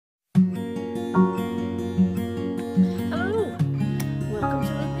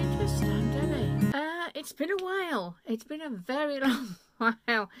It's been a while. It's been a very long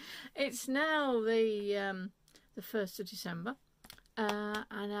while. It's now the 1st of December, and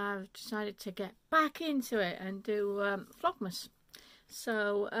I've decided to get back into it and do Vlogmas.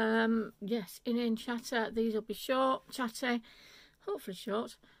 So yes, in chatter. These will be short, chatty, hopefully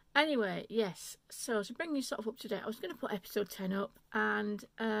short. Anyway, yes. So to bring you sort of up to date, I was going to put episode 10 up, and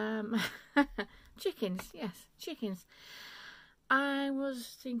chickens. Yes, chickens. I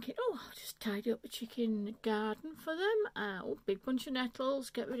was thinking, oh, I'll just tidy up a chicken garden for them. Oh, big bunch of nettles,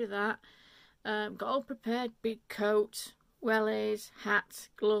 get rid of that. Got all prepared, big coat, wellies, hats,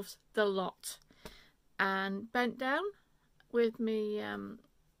 gloves, the lot. And bent down with me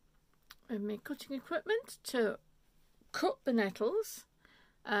cutting equipment to cut the nettles.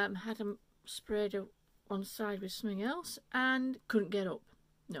 Had them sprayed up one side with something else and couldn't get up.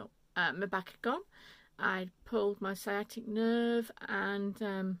 No, my back had gone. I pulled my sciatic nerve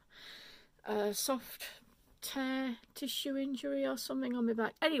and a soft tear tissue injury or something on my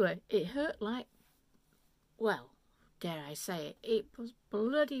back. Anyway, it hurt like, well, dare I say it, it was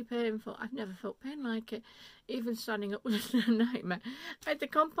bloody painful. I've never felt pain like it. Even standing up was a nightmare. I had the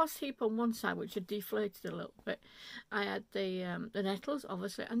compost heap on one side, which had deflated a little bit. I had the nettles,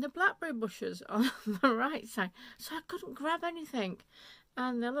 obviously, and the blackberry bushes on the right side, so I couldn't grab anything.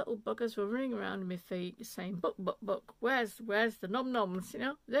 And the little buggers were running around my feet saying, buck, where's the nom-noms, you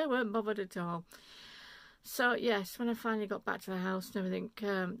know? They weren't bothered at all. So, yes, when I finally got back to the house and everything,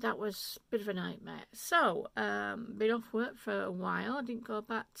 that was a bit of a nightmare. So, been off work for a while. I didn't go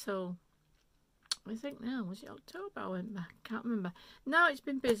back till, I think now, was it October I went back? Can't remember. Now it's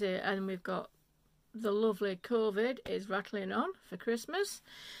been busy, and we've got the lovely COVID is rattling on for Christmas.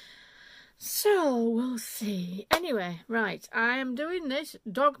 So, we'll see. Anyway, right, I am doing this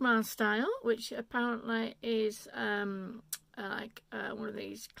dogma style, which apparently is like one of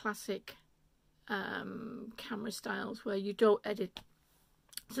these classic camera styles where you don't edit.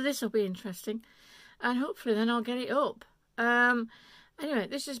 So this will be interesting, and hopefully then I'll get it up. Anyway,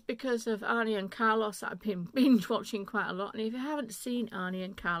 this is because of Arnie and Carlos. I've been binge watching quite a lot, and if you haven't seen Arnie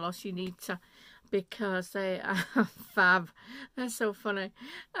and Carlos, you need to, because they are fab. They're so funny.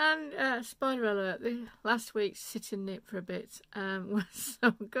 And spoiler alert, last week's sitting knit for a bit was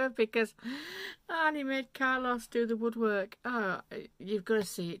so good because Arnie made Carlos do the woodwork. Oh, you've got to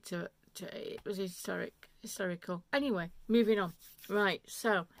see it it was historical. Anyway, moving on. Right,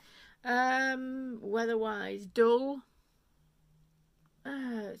 so weather-wise, dull.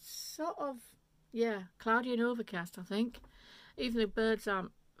 Sort of, yeah, cloudy and overcast, I think. Even the birds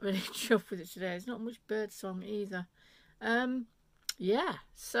aren't really chuffed with it today. There's not much bird song either. Yeah,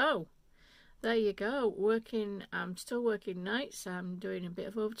 so there you go. I'm still working nights. I'm doing a bit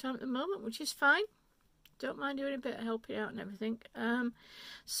of overtime at the moment, which is fine. Don't mind doing a bit of helping out and everything.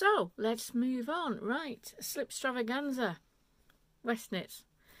 So let's move on. Right, Slipstravagansa West knits.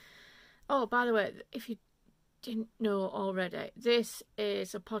 Oh, by the way, if you didn't know already, this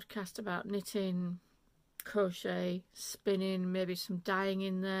is a podcast about knitting, crochet, spinning, maybe some dyeing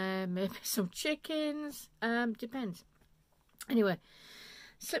in there, maybe some chickens, depends. Anyway,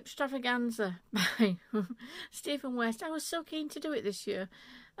 Slipstravagansa by Stephen West. I was so keen to do it this year.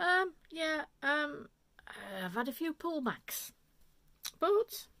 Yeah, I've had a few pullbacks,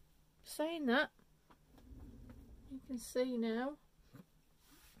 but saying that, you can see now,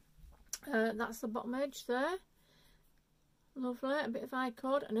 that's the bottom edge there. Lovely, a bit of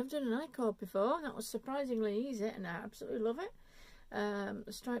I-cord. I've never done an I-cord before. That was surprisingly easy, and I absolutely love it.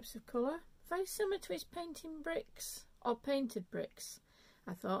 The stripes of colour, very similar to his painting bricks or painted bricks,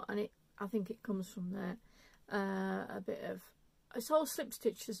 I thought, and I think it comes from there. A bit of, it's all slip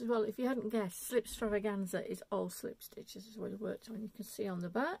stitches as well. If you hadn't guessed, Slipstravagansa is all slip stitches is what it worked on. You can see on the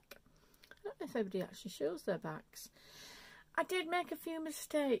back. I don't know if everybody actually shows their backs. I did make a few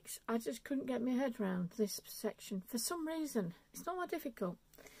mistakes. I just couldn't get my head around this section for some reason. It's not that difficult.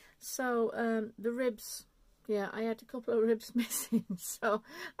 So the ribs, yeah, I had a couple of ribs missing, so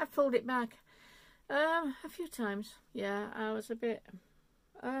I pulled it back a few times. Yeah, I was a bit,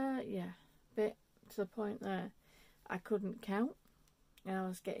 bit to the point there I couldn't count. I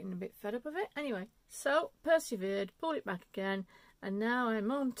was getting a bit fed up of it. Anyway, so persevered, pulled it back again, and now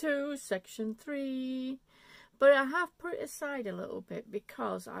I'm on to section 3. But I have put it aside a little bit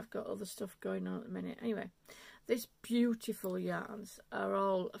because I've got other stuff going on at the minute. Anyway, these beautiful yarns are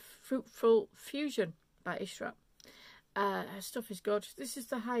all Fruitful Fusion by Ishrap. Her stuff is good. This is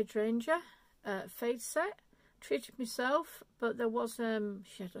the Hydrangea Fade set. Treated myself, but there was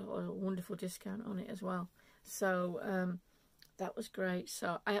she had a wonderful discount on it as well. So that was great.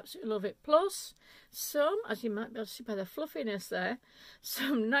 So I absolutely love it. Plus some, as you might be able to see by the fluffiness there,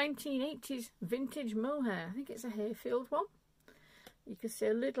 some 1980s vintage mohair. I think it's a Hayfield one. You can see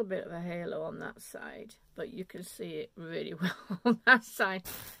a little bit of a halo on that side, but you can see it really well on that side.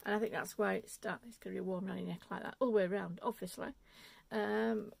 And I think that's why it's going to be warm around your neck like that, all the way around, obviously.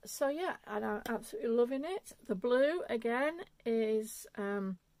 So yeah, and I'm absolutely loving it. The blue again is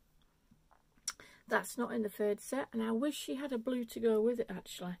that's not in the fade set, and I wish she had a blue to go with it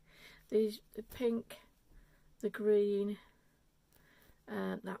actually. The pink, the green,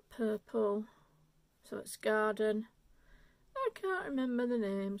 that purple, so it's garden. I can't remember the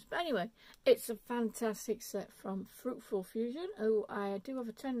names, but anyway, it's a fantastic set from Fruitful Fusion, who I do have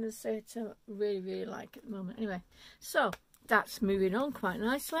a tendency to really like at the moment. Anyway, so that's moving on quite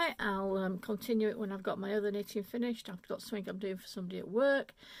nicely. I'll continue it when I've got my other knitting finished. I've got something I'm doing for somebody at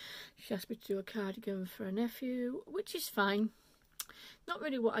work. She asked me to do a cardigan for a nephew, which is fine. Not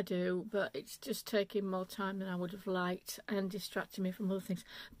really what I do, but it's just taking more time than I would have liked and distracting me from other things.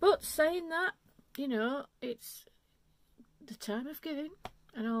 But saying that, you know, it's the time of giving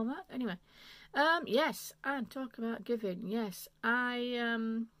and all that. Anyway, yes, and talk about giving. Yes, I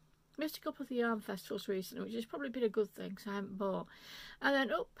missed a couple of the yarn festivals recently, which has probably been a good thing because I haven't bought. And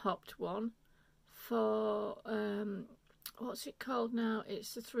then up popped one for what's it called now?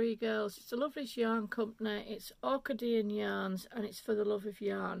 It's the three girls. It's the Loveliest Yarn Company. It's Orchidean Yarns, and it's For the Love of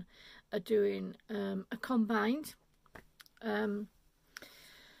Yarn. Are doing a combined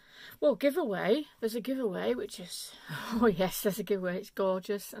well, giveaway. There's a giveaway, which is, oh yes, there's a giveaway. It's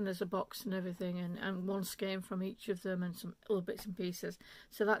gorgeous, and there's a box and everything, and one skein from each of them, and some little bits and pieces.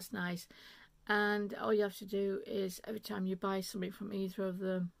 So that's nice. And all you have to do is every time you buy something from either of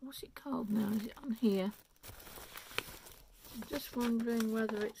them, what's it called now? Is it on here? I'm just wondering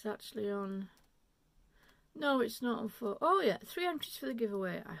whether it's actually on. No, it's not on for. Oh yeah, 3 entries for the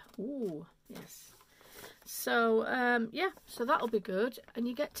giveaway. Oh yes. So yeah, so that'll be good, and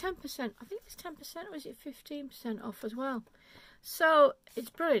you get 10%. I think it's 10%, or is it 15% off as well? So it's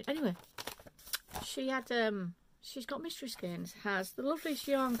brilliant. Anyway, she had she's got mystery skeins. Has the Loveliest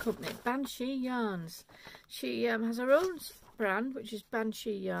Yarn Company, Banshee Yarns. She has her own brand, which is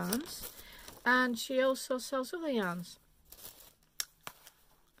Banshee Yarns, and she also sells other yarns.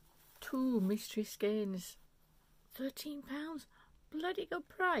 2 mystery skeins, £13, bloody good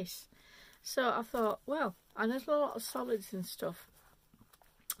price. So I thought, well, and there's a lot of solids and stuff.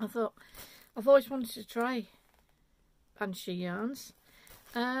 I thought, I've always wanted to try Banshee yarns.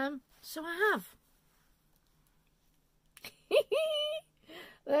 So I have.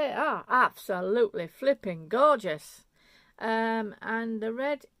 They are absolutely flipping gorgeous. And the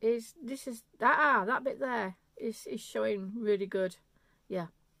red is, that bit there is showing really good. Yeah,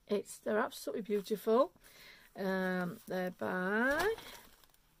 they're absolutely beautiful. They're by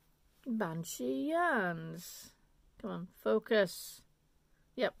Banshee Yarns. Come on, focus.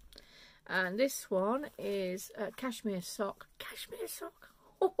 Yep. And this one is Cashmere Sock. Cashmere Sock.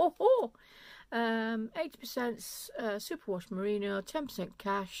 Ho, ho, ho. 80% superwash merino, 10%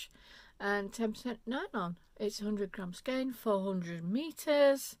 cash, and 10% nylon. It's 100 gram skein, 400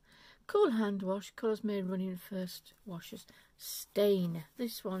 meters. Cool hand wash. Colours may run in first washes. Stain.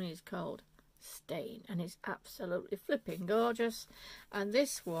 This one is called Stain, and it's absolutely flipping gorgeous. And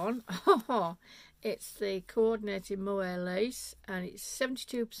this one, oh, it's the coordinated mohair lace, and it's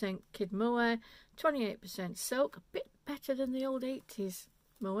 72% kid mohair, 28% silk, a bit better than the old 80s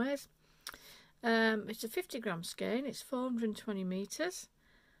mohairs. It's a 50 gram skein, it's 420 meters,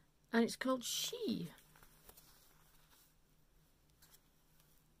 and it's called SHEE.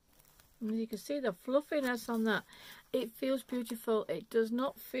 And you can see the fluffiness on that. It feels beautiful. It does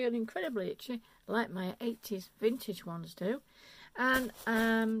not feel incredibly itchy like my 80s vintage ones do. And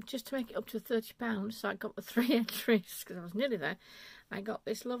just to make it up to £30, so I got the 3 entries because I was nearly there. I got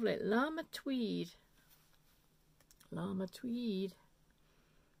this lovely llama tweed. Llama tweed.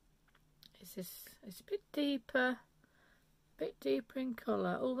 It's a bit deeper in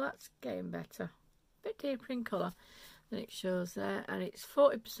colour. Oh, that's getting better. A bit deeper in colour than it shows there, and it's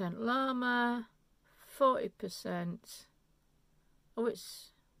 40% llama, 40%. Oh,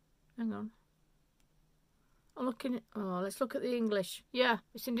 it's, hang on. I'm looking at, oh, let's look at the English. Yeah,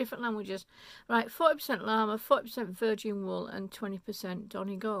 it's in different languages. Right, 40% llama, 40% virgin wool, and 20%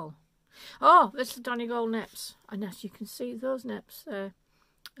 Donegal. Oh, this is Donegal neps, and as you can see, those neps there.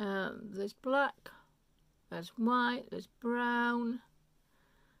 There's black, there's white, there's brown.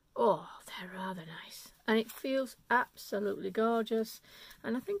 Oh, they're rather nice, and it feels absolutely gorgeous.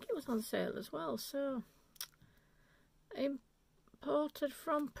 And I think it was on sale as well. So imported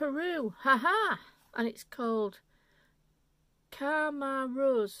from Peru, haha. And it's called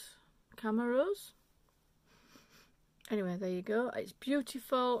Camaros. Anyway, there you go. It's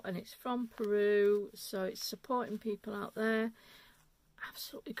beautiful and it's from Peru, so it's supporting people out there.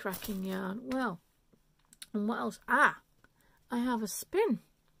 Absolutely cracking yarn. Well, and what else? Ah, I have a spin.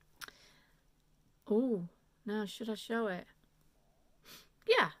 Oh, now should I show it?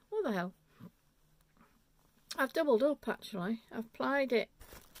 Yeah, what the hell? I've doubled up actually. I've plied it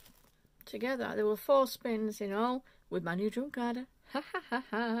together. There were 4 spins in all with my new drum carder. Ha ha ha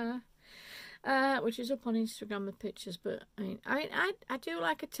ha. Which is up on Instagram with pictures, but I do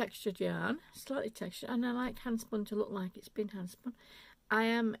like a textured yarn, slightly textured, and I like handspun to look like it's been handspun. I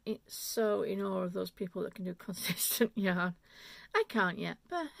am so in awe of those people that can do consistent yarn. I can't yet,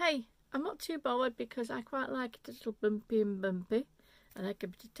 but hey, I'm not too bothered because I quite like it a little bumpy and bumpy. I like a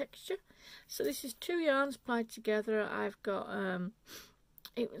bit of texture. So this is 2 yarns plied together. I've got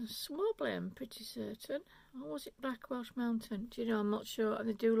it was Zwarbles, I'm pretty certain. Or was it Black Welsh Mountain? Do you know, I'm not sure. And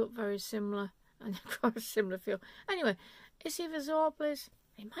they do look very similar. And they've got a similar feel. Anyway, it's either Zwarbles.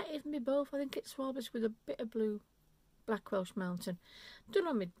 It might even be both. I think it's Zwarbles with a bit of blue Black Welsh Mountain. Done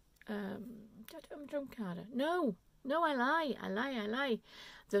on my drum carder. No, I lie.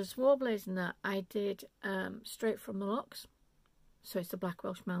 The Zwarbles and that I did straight from the locks. So it's the Black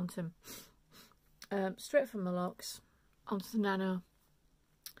Welsh Mountain. Straight from the locks onto the Nano,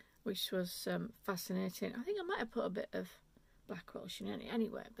 which was fascinating. I think I might have put a bit of Black Welsh in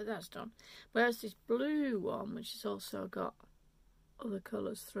anyway, but that's done. Whereas this blue one, which has also got other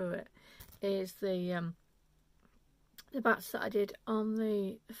colours through it, is the bats that I did on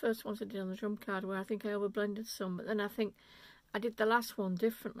the first ones I did on the drum card, where I think I overblended some, but then I think I did the last one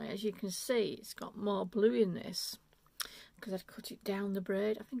differently. As you can see, it's got more blue in this because I'd cut it down the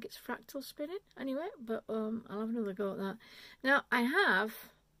braid. I think it's fractal spinning anyway, but I'll have another go at that. Now I have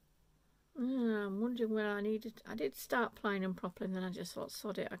I'm wondering where I did start plying them properly, and then I just thought,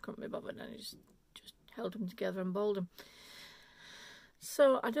 sod it, I couldn't be bothered, and I just held them together and bowled them.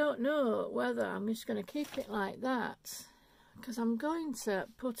 So I don't know whether I'm just going to keep it like that, because I'm going to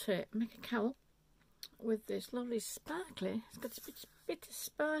make a cowl with this lovely sparkly. It's got a bit of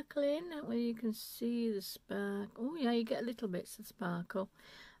sparkle in it, where you can see the spark. Oh yeah, you get little bits of sparkle.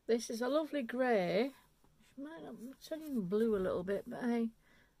 This is a lovely grey. Might not turning blue a little bit, but hey,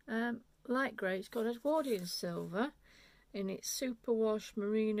 light grey. It's got Edwardian Silver in its superwash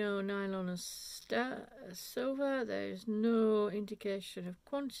merino, nylon and silver. There's no indication of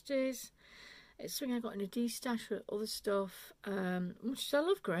quantities. It's something I got in a D-stash with other stuff. Much as I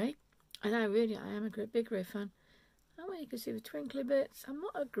love grey, and I am a big grey fan. Oh, you can see the twinkly bits. I'm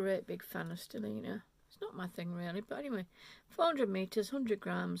not a great big fan of stellina. It's not my thing really, but anyway, 400 metres, 100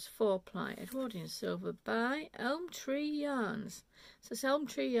 grams, 4-ply, Edwardian Silver by Elm Tree Yarns. So it's Elm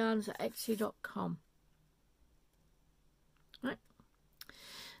Tree Yarns at Etsy.com. Right.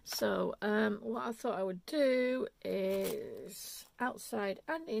 So what I thought I would do is outside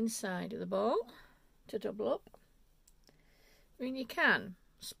and inside of the ball to double up. I mean, you can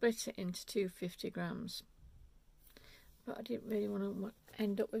split it into 250 grams. But I didn't really want to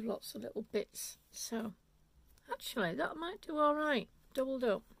end up with lots of little bits. So, actually, that might do alright. Doubled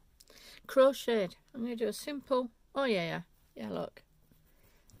up. Crocheted. I'm going to do a simple... Oh, yeah, look.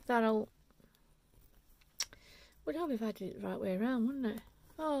 That'll... Would help if I did it the right way around, wouldn't it?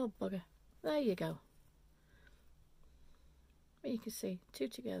 Oh, bugger. There you go. But you can see, 2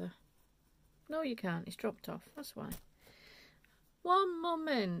 together. No, you can't. It's dropped off. That's why. One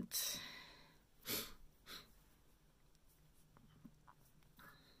moment.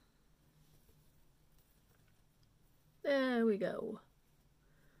 There we go.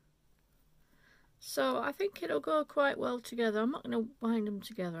 So I think it'll go quite well together. I'm not going to wind them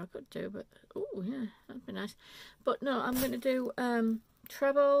together. I could do, but oh yeah, that'd be nice. But no, I'm going to do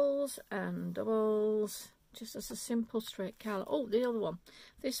trebles and doubles just as a simple straight cowl. Oh, the other one.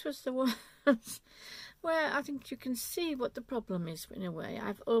 This was the one where I think you can see what the problem is in a way.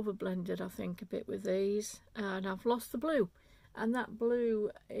 I've overblended, I think, a bit with these, and I've lost the blue. And that blue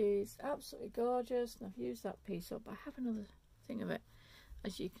is absolutely gorgeous, and I've used that piece up. I have another thing of it,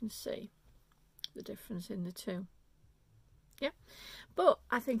 as you can see, the difference in the two. Yeah, but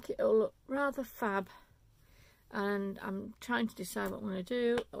I think it'll look rather fab, and I'm trying to decide what I'm going to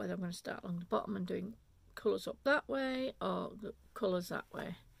do, whether I'm going to start along the bottom and doing colours up that way, or the colours that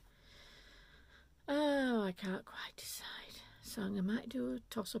way. Oh, I can't quite decide, so I might do a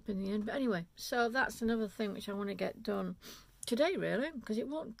toss-up in the end. But anyway, so that's another thing which I want to get done today, really, because it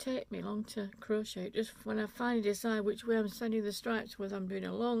won't take me long to crochet. Just when I finally decide which way I'm sending the stripes, whether I'm doing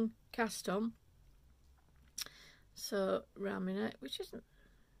a long cast on, so round my neck, which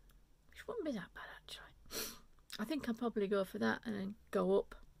wouldn't be that bad actually. I think I'll probably go for that and then go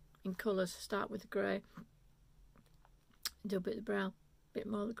up in colours. Start with the grey, do a bit of the brown, bit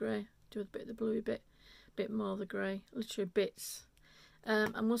more of the grey, do a bit of the bluey bit more of the grey, literally bits.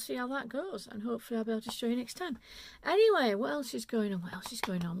 And we'll see how that goes, and hopefully I'll be able to show you next time. Anyway, what else is going on? What else is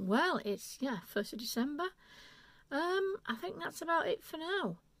going on? Well, it's 1st of December. I think that's about it for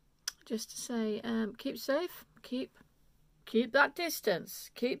now. Just to say, keep safe, keep that distance,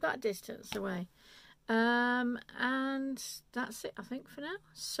 away. And that's it, I think, for now.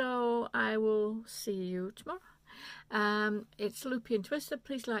 So I will see you tomorrow. It's Loopy and Twisted.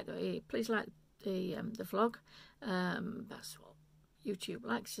 Please like the vlog. That's what YouTube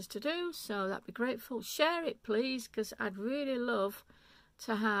likes us to do, so that'd be grateful. Share it, please, because I'd really love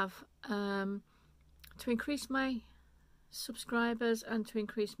to have to increase my subscribers and to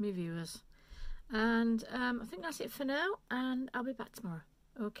increase my viewers. And I think that's it for now, and I'll be back tomorrow.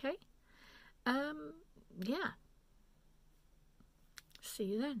 Okay. Yeah. See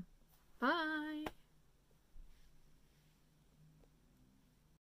you then. Bye.